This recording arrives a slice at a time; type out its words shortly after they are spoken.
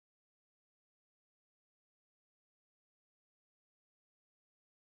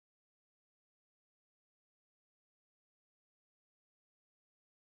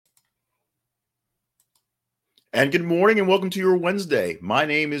And good morning and welcome to your Wednesday. My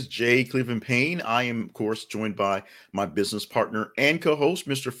name is Jay Cleveland Payne. I am, of course, joined by my business partner and co host,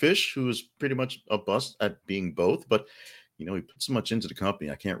 Mr. Fish, who is pretty much a bust at being both. But, he put so much into the company,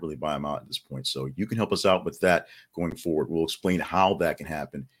 I can't really buy him out at this point. So you can help us out with that going forward. We'll explain how that can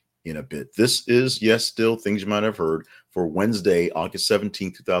happen in a bit. This is, yes, still things you might have heard for Wednesday, August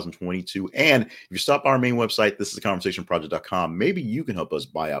 17th, 2022. And if you stop by our main website, this is theconversationproject.com, maybe you can help us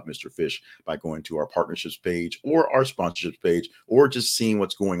buy out Mr. Fish by going to our partnerships page or our sponsorships page, or just seeing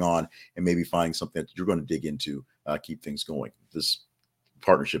what's going on and maybe finding something that you're going to dig into, keep things going. This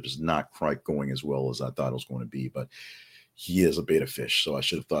partnership is not quite going as well as I thought it was going to be, but he is a beta fish, so I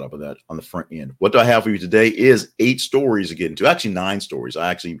should have thought about that on the front end. What do I have for you today is 8 stories to get into. Actually, 9 stories.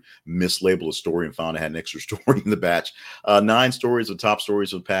 I actually mislabeled a story and found I had an extra story in the batch. 9 stories of top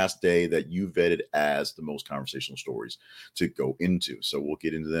stories of the past day that you vetted as the most conversational stories to go into. So we'll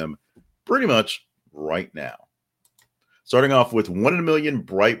get into them pretty much right now. Starting off with 1 in a million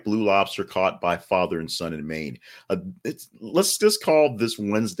bright blue lobster caught by father and son in Maine. Let's just call this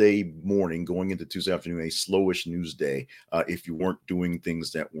Wednesday morning going into Tuesday afternoon a slowish news day if you weren't doing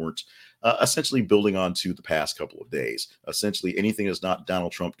things that weren't essentially building onto the past couple of days. Essentially, anything that's not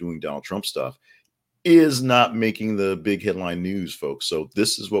Donald Trump doing Donald Trump stuff is not making the big headline news, folks. So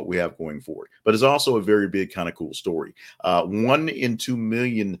this is what we have going forward. But it's also a very big, kind of cool story. 1 in 2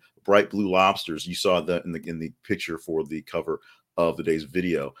 million bright blue lobsters. You saw that in the picture for the cover of today's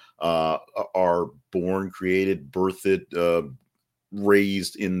video. Are born, created, birthed,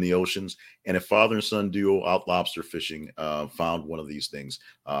 raised in the oceans. And a father and son duo out lobster fishing found one of these things.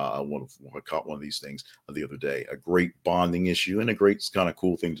 Caught one of these things the other day. A great bonding issue and a great kind of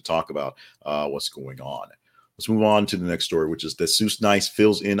cool thing to talk about what's going on. Let's move on to the next story, which is that Seuss Nice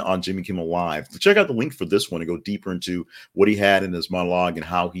fills in on Jimmy Kimmel Live. Check out the link for this one and go deeper into what he had in his monologue and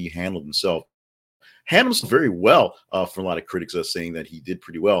how he handled himself. Handled himself very well for a lot of critics saying that he did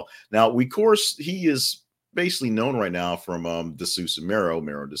pretty well. Now, of course, he is basically known right now from DeSeuss and Mero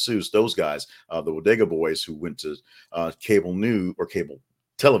DeSeuss, those guys, the Bodega Boys, who went to cable news or cable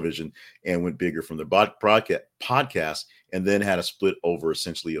television and went bigger from their podcast, and then had a split over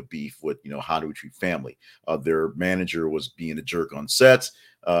essentially a beef with, how do we treat family. Their manager was being a jerk on set.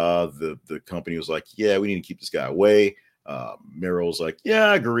 The company was like, yeah, we need to keep this guy away. Merrill's like, yeah,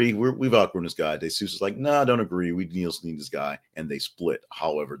 I agree. We've outgrown this guy. DeSeuss is like, nah, don't agree. We need this guy. And they split.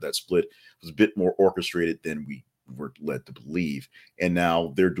 However, that split was a bit more orchestrated than we were led to believe. And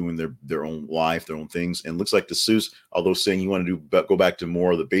now they're doing their own life, their own things. And looks like DeSeuss, although saying you want to go back to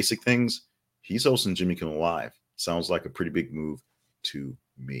more of the basic things, he's hosting Jimmy Kimmel Live. Sounds like a pretty big move to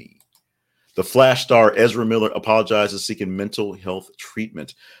me. The Flash star Ezra Miller apologizes, seeking mental health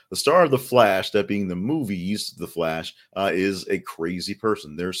treatment. The star of The Flash, that being the movies The Flash, is a crazy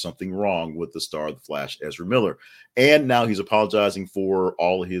person. There's something wrong with the star of The Flash, Ezra Miller. And now he's apologizing for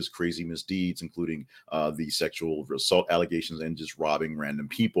all his crazy misdeeds, including the sexual assault allegations and just robbing random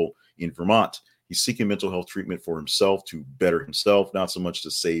people in Vermont. He's seeking mental health treatment for himself to better himself, not so much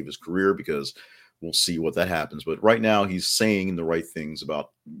to save his career, because we'll see what that happens. But right now, he's saying the right things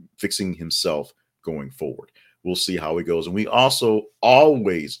about fixing himself going forward. We'll see how it goes. And we also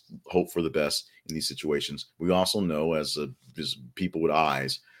always hope for the best in these situations. We also know, as people with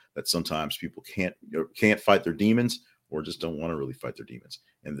eyes, that sometimes people can't fight their demons, or just don't want to really fight their demons.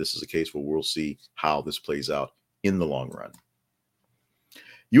 And this is a case where we'll see how this plays out in the long run.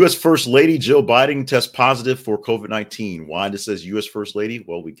 U.S. First Lady Jill Biden tests positive for COVID-19. Why this says U.S. First Lady?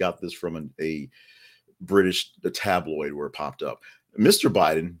 Well, we got this from a British tabloid where it popped up. Mr.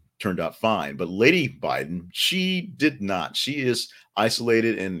 Biden turned out fine, but Lady Biden, she did not. She is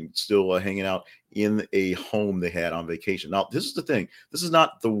isolated and still hanging out in a home they had on vacation. Now, this is the thing. This is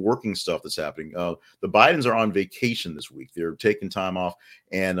not the working stuff that's happening. The Bidens are on vacation this week. They're taking time off,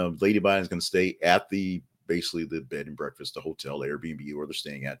 and Lady Biden is going to stay at basically the bed and breakfast, the hotel, Airbnb, where they're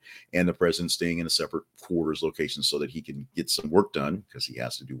staying at, and the president's staying in a separate quarters location so that he can get some work done, because he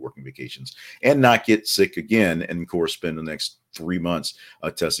has to do working vacations, and not get sick again, and of course spend the next 3 months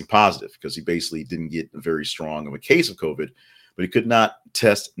testing positive, because he basically didn't get very strong of a case of COVID, but he could not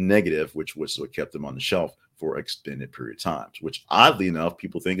test negative, which was what kept him on the shelf for an extended period of times, which oddly enough,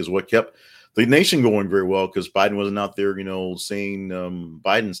 people think is what kept the nation going very well, because Biden wasn't out there, saying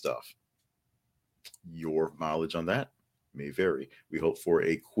Biden stuff. Your mileage on that may vary. We hope for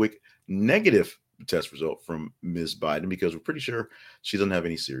a quick negative test result from Ms. Biden, because we're pretty sure she doesn't have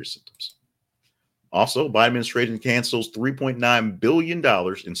any serious symptoms. Also, Biden administration cancels $3.9 billion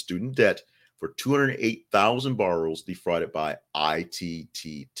in student debt for 208,000 borrowers defrauded by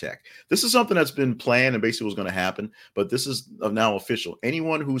ITT Tech. This is something that's been planned and basically was going to happen, but this is now official.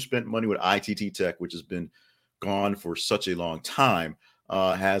 Anyone who spent money with ITT Tech, which has been gone for such a long time,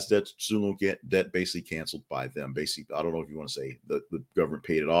 has that student loan get debt basically canceled by them. Basically, I don't know if you want to say the government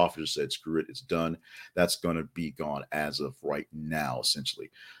paid it off or just said, screw it, it's done. That's going to be gone as of right now, essentially.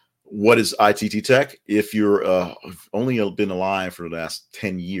 What is ITT Tech? If you're only been alive for the last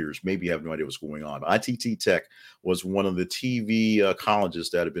 10 years, maybe you have no idea what's going on. But ITT Tech was one of the TV colleges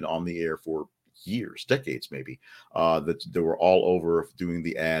that have been on the air for years, decades maybe, that they were all over doing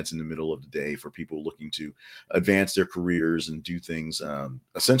the ads in the middle of the day for people looking to advance their careers and do things.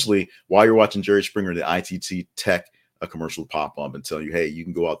 Essentially, while you're watching Jerry Springer, the ITT Tech a commercial pop up and tell you, hey, you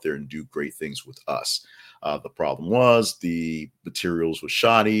can go out there and do great things with us. The problem was the materials were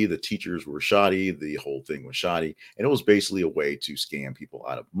shoddy, the teachers were shoddy, the whole thing was shoddy, and it was basically a way to scam people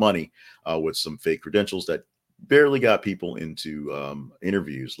out of money with some fake credentials that barely got people into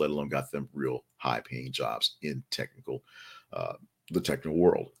interviews, let alone got them real high-paying jobs in the technical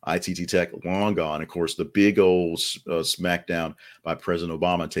world. ITT Tech, long gone. Of course, the big old smackdown by President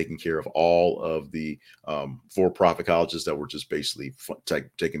Obama taking care of all of the for-profit colleges that were just basically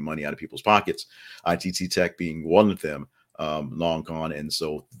taking money out of people's pockets. ITT Tech being one of them, long gone. And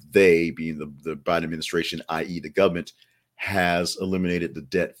so they, being the Biden administration, i.e. the government, has eliminated the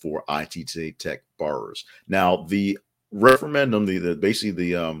debt for ITT Tech borrowers. Now, the referendum,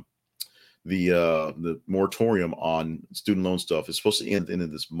 the moratorium on student loan stuff is supposed to end at the end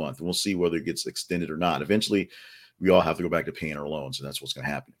of this month. And we'll see whether it gets extended or not. Eventually, we all have to go back to paying our loans, and that's what's going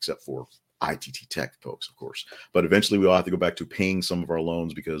to happen, except for ITT Tech folks, of course. But eventually, we all have to go back to paying some of our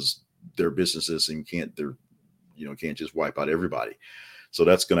loans because they're businesses and can't just wipe out everybody. So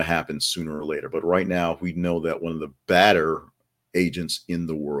that's going to happen sooner or later. But right now, we know that one of the badder agents in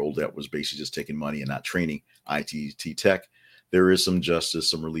the world that was basically just taking money and not training, ITT Tech, there is some justice,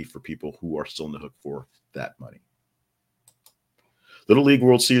 some relief for people who are still on the hook for that money. Little League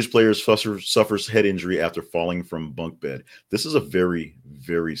World Series players suffers head injury after falling from bunk bed. This is a very,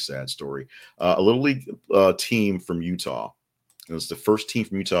 very sad story. A Little League team from Utah, it was the first team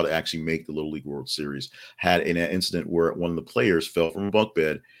from Utah to actually make the Little League World Series, had an incident where one of the players fell from a bunk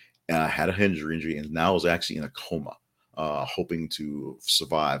bed, had a head injury, and now is actually in a coma, hoping to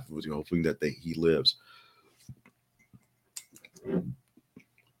survive, hoping that he lives.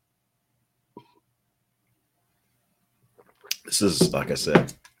 This is, like I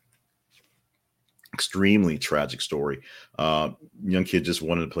said, extremely tragic story. Young kid just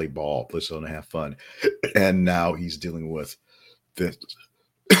wanted to play ball, play something to have fun, and now he's dealing with this.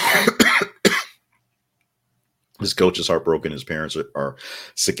 His coach is heartbroken. His parents are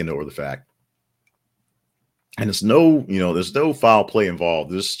sickened over the fact, and there's no foul play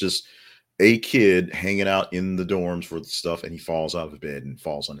involved. This is just a kid hanging out in the dorms for stuff, and he falls out of bed and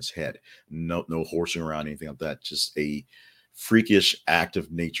falls on his head. No horsing around, anything like that. Just a freakish act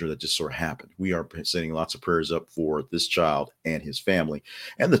of nature that just sort of happened. We are sending lots of prayers up for this child and his family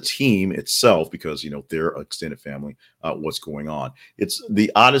and the team itself, because they're an extended family. What's going on? It's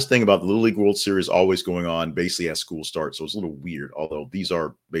the oddest thing about the Little League World Series always going on basically as school starts, so it's a little weird. Although these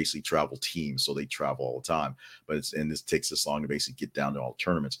are basically travel teams, so they travel all the time. But this takes this long to basically get down to all the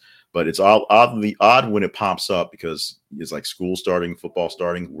tournaments. But it's oddly odd when it pops up, because it's like school starting, football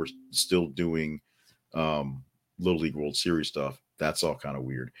starting. We're still doing Little League World Series stuff. That's all kind of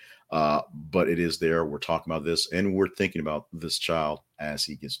weird. But it is there. We're talking about this, and we're thinking about this child as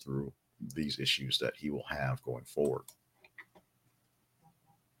he gets through these issues that he will have going forward.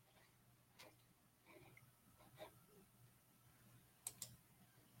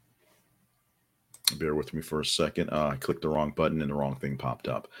 Bear with me for a second. I clicked the wrong button and the wrong thing popped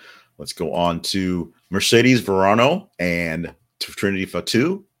up. Let's go on to Mercedes Varano and Trinity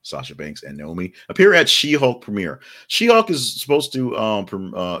Fatu. Sasha Banks and Naomi appear at She-Hulk premiere. She-Hulk is supposed to,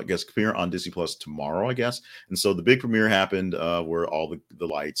 premiere on Disney Plus tomorrow, I guess. And so the big premiere happened where all the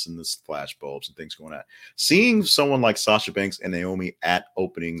lights and the flash bulbs and things going on. Seeing someone like Sasha Banks and Naomi at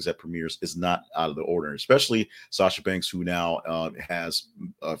openings, at premieres, is not out of the ordinary, especially Sasha Banks, who now has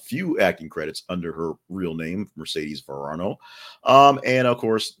a few acting credits under her real name, Mercedes Varano. And of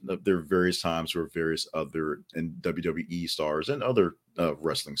course, there are various times where various other WWE stars and other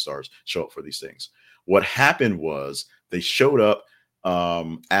wrestling stars show up for these things. What happened was they showed up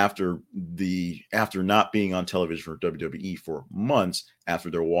after not being on television for WWE for months, after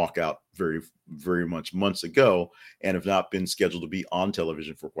their walkout very, very much months ago, and have not been scheduled to be on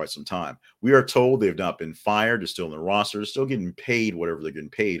television for quite some time. We are told they've not been fired. They're still in the roster. They're still getting paid whatever they're getting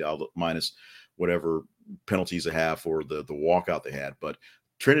paid, minus whatever penalties they have for the walkout they had. But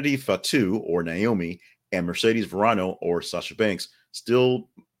Trinity Fatu, or Naomi, and Mercedes Varano, or Sasha Banks, still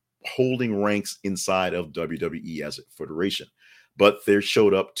holding ranks inside of WWE as a federation. But they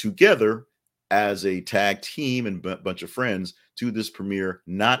showed up together as a tag team and bunch of friends to this premiere,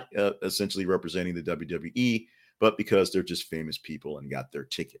 not essentially representing the WWE, but because they're just famous people and got their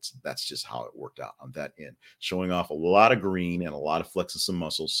tickets. That's just how it worked out on that end, showing off a lot of green and a lot of flexing some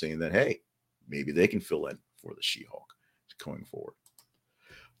muscles, saying that, hey, maybe they can fill in for the She-Hulk going forward.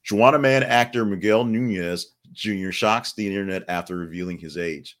 Juana Man actor Miguel Nunez Jr. shocks the internet after revealing his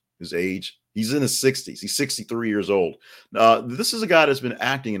age. He's in his 60s. He's 63 years old. This is a guy that's been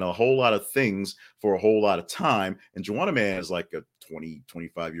acting in a whole lot of things for a whole lot of time. And Juana Man is like a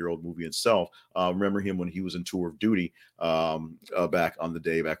 25-year-old movie itself. Remember him when he was in Tour of Duty back on the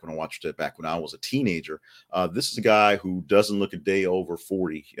day, back when I watched it, back when I was a teenager. This is a guy who doesn't look a day over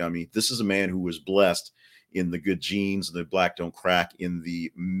 40. I mean, this is a man who was blessed in the good genes, the black don't crack, in the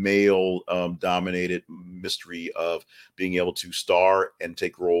male dominated mystery of being able to star and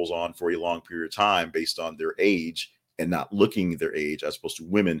take roles on for a long period of time based on their age and not looking their age, as opposed to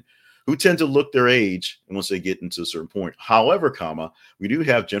women who tend to look their age once they get into a certain point. However, we do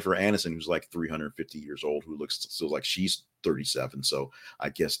have Jennifer Aniston, who's like 350 years old, who looks still like she's 37. So I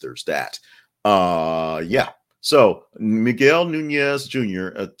guess there's that. Yeah. So Miguel Nunez Jr.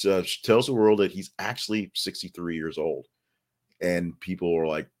 Tells the world that he's actually 63 years old. And people are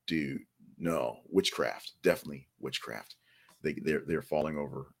like, dude, no, witchcraft, definitely witchcraft. They're falling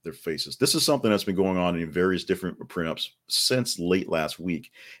over their faces. This is something that's been going on in various different print-ups since late last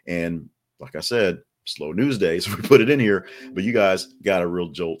week. And like I said, slow news day, so we put it in here, but you guys got a real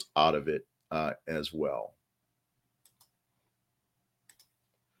jolt out of it as well.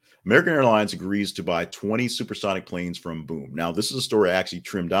 American Airlines agrees to buy 20 supersonic planes from Boom. Now, this is a story I actually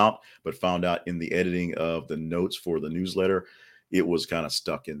trimmed out, but found out in the editing of the notes for the newsletter, it was kind of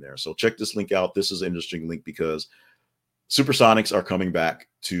stuck in there. So check this link out. This is an interesting link because supersonics are coming back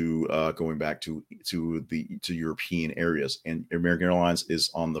to going back to European areas, and American Airlines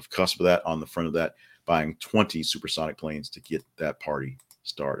is on the cusp of that, on the front of that, buying 20 supersonic planes to get that party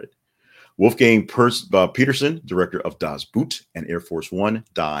started. Wolfgang Peterson, director of Das Boot and Air Force One,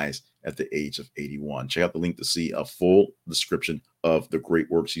 dies at the age of 81. Check out the link to see a full description of the great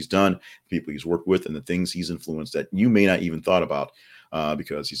works he's done, people he's worked with, and the things he's influenced that you may not even thought about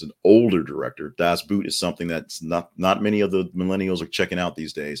because he's an older director. Das Boot is something that's not many of the millennials are checking out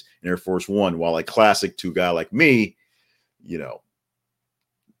these days. And Air Force One, while a classic to a guy like me,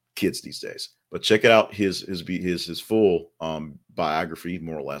 kids these days. But check it out, his full biography,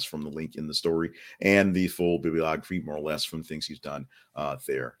 more or less, from the link in the story, and the full bibliography, more or less, from things he's done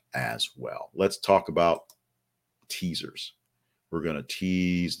there as well. Let's talk about teasers. We're going to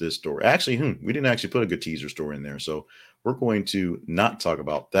tease this story. Actually, we didn't actually put a good teaser story in there, so we're going to not talk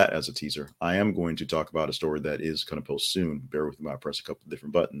about that as a teaser. I am going to talk about a story that is going to post soon. Bear with me, I press a couple of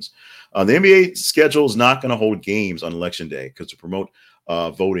different buttons. The NBA schedule is not going to hold games on Election Day because to promote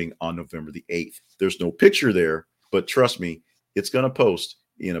voting on November the 8th. There's no picture there, but trust me, it's going to post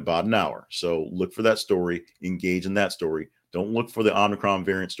in about an hour. So look for that story, engage in that story. Don't look for the Omicron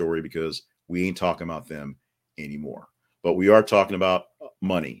variant story because we ain't talking about them anymore. But we are talking about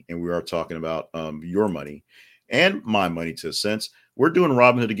money, and we are talking about your money and my money to a sense. We're doing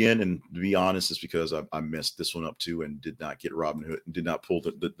Robinhood again, and to be honest, it's because I messed this one up too and did not get Robinhood and did not pull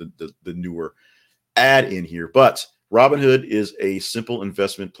the newer ad in here. But Robinhood is a simple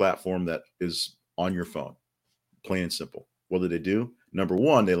investment platform that is on your phone, plain and simple. What do they do? Number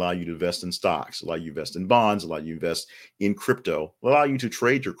one, they allow you to invest in stocks, allow you to invest in bonds, allow you to invest in crypto, allow you to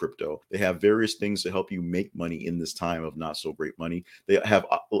trade your crypto. They have various things to help you make money in this time of not so great money. They have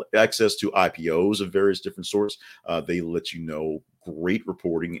access to IPOs of various different sorts. They let you know great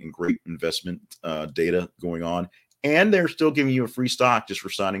reporting and great investment data going on. And they're still giving you a free stock just for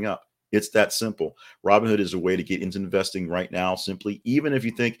signing up. It's that simple. Robinhood is a way to get into investing right now, simply. Even if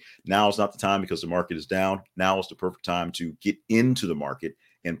you think now is not the time because the market is down, now is the perfect time to get into the market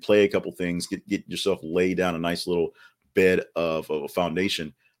and play a couple things, get yourself lay down a nice little bed of a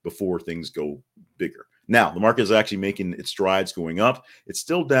foundation before things go bigger. Now, the market is actually making its strides going up. It's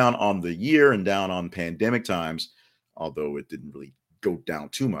still down on the year and down on pandemic times, although it didn't really go down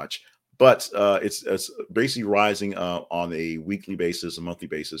too much. But it's basically rising on a weekly basis, a monthly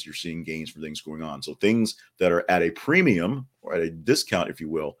basis. You're seeing gains for things going on. So things that are at a premium or at a discount, if you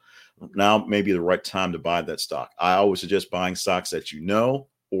will, now may be the right time to buy that stock. I always suggest buying stocks that you know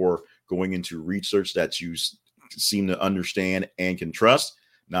or going into research that you seem to understand and can trust.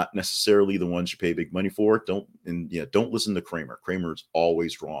 Not necessarily the ones you pay big money for. Don't listen to Kramer. Kramer's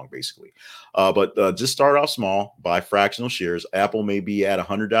always wrong, basically. But just start off small, buy fractional shares. Apple may be at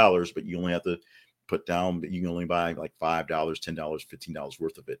 $100, but you only have to put down, you can only buy like $5, $10, $15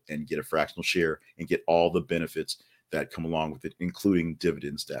 worth of it and get a fractional share and get all the benefits that come along with it, including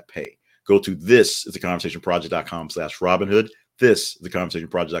dividends that pay. Go to this is the conversationproject.com/Robinhood. This is the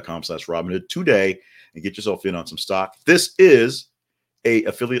conversationproject.com/Robinhood today and get yourself in on some stock. This is a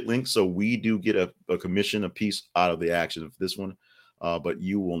affiliate link, so we do get a commission, a piece out of the action of this one, but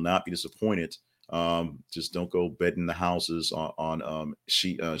you will not be disappointed. Just don't go betting the houses on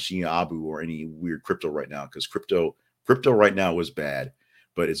Shiba Abu or any weird crypto right now, because crypto right now is bad,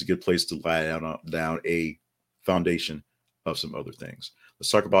 but it's a good place to lie down a foundation of some other things. Let's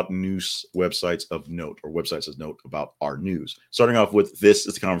talk about news websites of note, or websites of note about our news. Starting off with this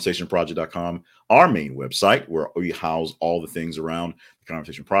is the conversationproject.com, our main website where we house all the things around the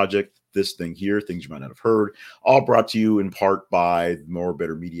Conversation Project. This thing here, things you might not have heard, all brought to you in part by More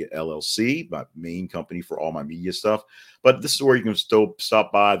Better Media LLC, my main company for all my media stuff. But this is where you can still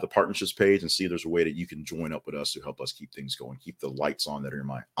stop by the partnerships page and see if there's a way that you can join up with us to help us keep things going, keep the lights on that are in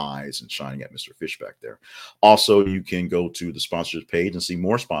my eyes and shining at Mr. Fish back there. Also, you can go to the sponsors page and see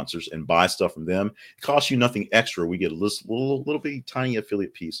more sponsors and buy stuff from them. It costs you nothing extra. We get a little bitty tiny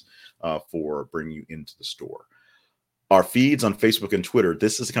affiliate piece for bringing you into the store. Our feeds on Facebook and Twitter.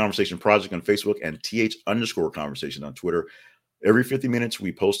 This is the Conversation Project on Facebook and th_conversation on Twitter. Every 50 minutes,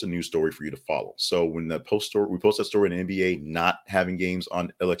 we post a news story for you to follow. So when we post that story in the NBA not having games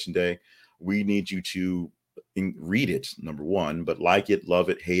on election day, we need you to read it, number one, but like it, love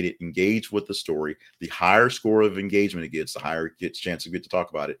it, hate it, engage with the story. The higher score of engagement it gets, the higher it gets chance to get to talk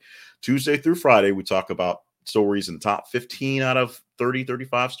about it. Tuesday through Friday, we talk about stories in the top 15 out of 30,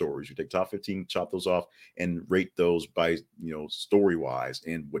 35 stories. We take top 15, chop those off, and rate those by, story wise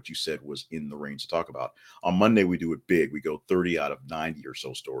and what you said was in the range to talk about. On Monday, we do it big. We go 30 out of 90 or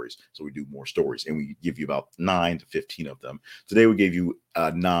so stories. So we do more stories, and we give you about 9 to 15 of them. Today, we gave you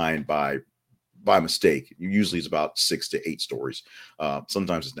 9 by mistake. Usually it's about 6 to 8 stories.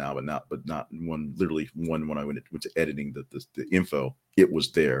 Sometimes it's now, but not one. Literally one when I went to editing the info, it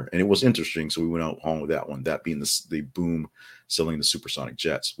was there and it was interesting. So we went out on with that one. That being the boom selling the supersonic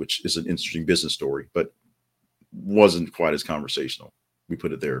jets, which is an interesting business story, but wasn't quite as conversational. We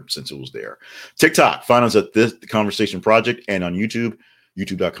put it there since it was there. TikTok, find us at the Conversation Project, and on YouTube,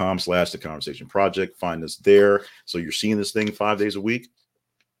 youtube.com/the Conversation Project. Find us there. So you're seeing this thing 5 days a week.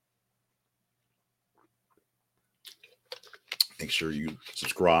 Make sure you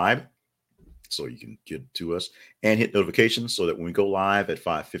subscribe so you can get to us and hit notifications so that when we go live at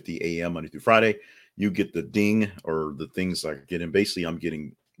 5:50 a.m. Monday through Friday, you get the ding or the things I get in. Basically, I'm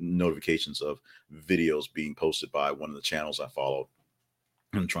getting notifications of videos being posted by one of the channels I follow.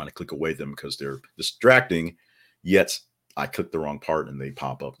 I'm trying to click away them because they're distracting, yet I click the wrong part and they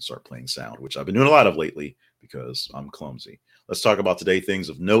pop up and start playing sound, which I've been doing a lot of lately because I'm clumsy. Let's talk about today things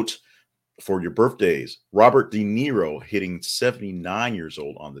of note. For your birthdays, Robert De Niro hitting 79 years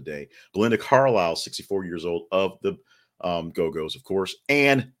old on the day. Belinda Carlisle, 64 years old, of the Go-Go's, of course.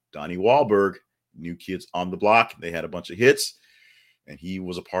 And Donnie Wahlberg, New Kids on the Block. They had a bunch of hits, and he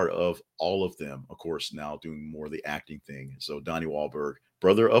was a part of all of them, of course, now doing more of the acting thing. So Donnie Wahlberg,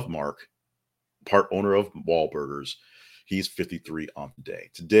 brother of Mark, part owner of Wahlburgers. He's 53 on the day.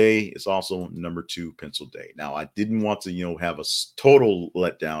 Today is also number 2 pencil day. Now, I didn't want to, have a total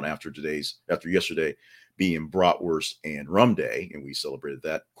letdown after yesterday being bratwurst and rum day, and we celebrated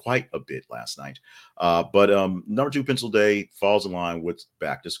that quite a bit last night. But number 2 pencil day falls in line with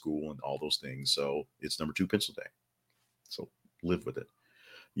back to school and all those things. So it's number 2 pencil day. So live with it.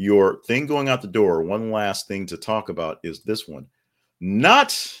 Your thing going out the door, one last thing to talk about is this one.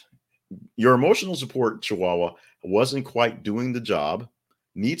 Not your emotional support, Chihuahua, wasn't quite doing the job.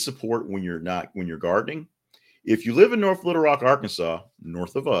 Need support when you're gardening. If you live in North Little Rock, Arkansas,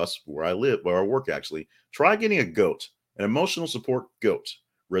 north of us, where I work actually, try getting a goat, an emotional support goat.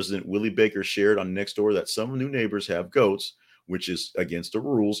 Resident Willie Baker shared on Nextdoor that some new neighbors have goats, which is against the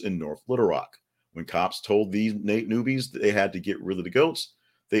rules in North Little Rock. When cops told these newbies that they had to get rid of the goats,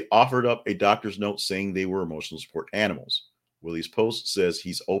 they offered up a doctor's note saying they were emotional support animals. Willie's post says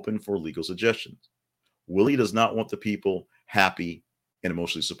he's open for legal suggestions. Willie does not want the people happy and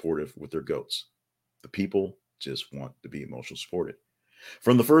emotionally supportive with their goats. The people just want to be emotionally supported.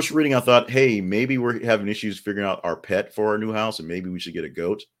 From the first reading, I thought, hey, maybe we're having issues figuring out our pet for our new house, and maybe we should get a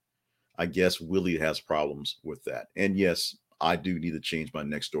goat. I guess Willie has problems with that. And yes, I do need to change my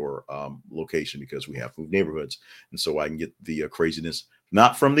Nextdoor location because we have moved neighborhoods. And so I can get the craziness,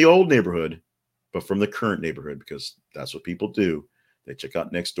 not from the old neighborhood, but from the current neighborhood, because that's what people do. They check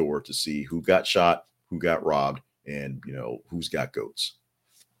out Nextdoor to see who got shot, who got robbed, and who's got goats.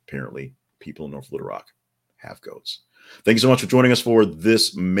 Apparently, people in North Little Rock have goats. Thank you so much for joining us for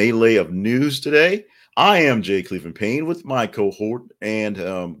this melee of news today. I am Jay Cleveland Payne with my cohort and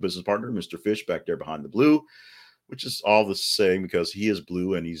business partner, Mr. Fish, back there behind the blue. which is all the same because he is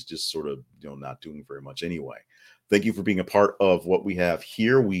blue and he's just sort of, not doing very much anyway. Thank you for being a part of what we have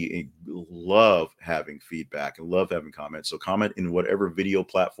here. We love having feedback and love having comments. So comment in whatever video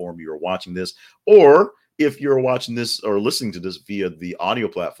platform you're watching this, or if you're watching this or listening to this via the audio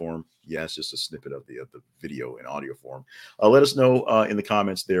platform, it's just a snippet of the video in audio form. Let us know in the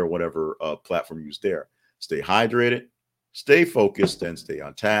comments there, whatever platform you use there. Stay hydrated, stay focused, and stay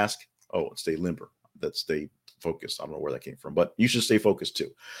on task. Oh, and stay limber. Stay focused. I don't know where that came from, but you should stay focused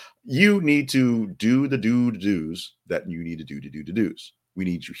too. You need to do the do's that you need to do the do's. We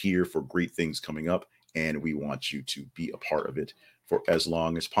need you here for great things coming up, and we want you to be a part of it for as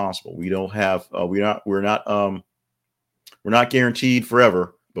long as possible. We don't have we're not guaranteed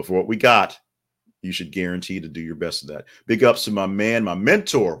forever, but for what we got, you should guarantee to do your best of that. Big ups to my man, my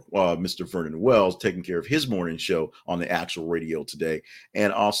mentor, Mr. Vernon Wells, taking care of his morning show on the actual radio today.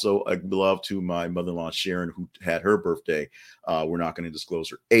 And also a love to my mother-in-law, Sharon, who had her birthday. We're not going to disclose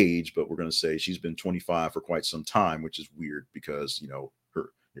her age, but we're going to say she's been 25 for quite some time, which is weird because,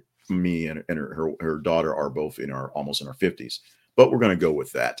 me and her daughter are both almost in our 50s. But we're going to go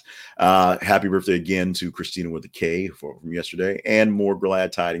with that. Happy birthday again to Christina with a K from yesterday, and more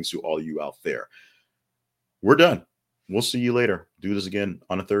glad tidings to all of you out there. We're done. We'll see you later. Do this again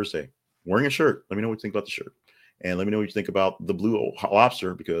on a Thursday. Wearing a shirt. Let me know what you think about the shirt. And let me know what you think about the Blue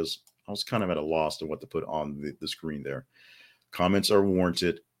Lobster, because I was kind of at a loss to what to put on the screen there. Comments are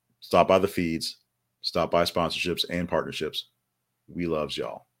warranted. Stop by the feeds. Stop by sponsorships and partnerships. We loves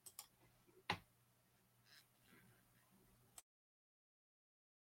y'all.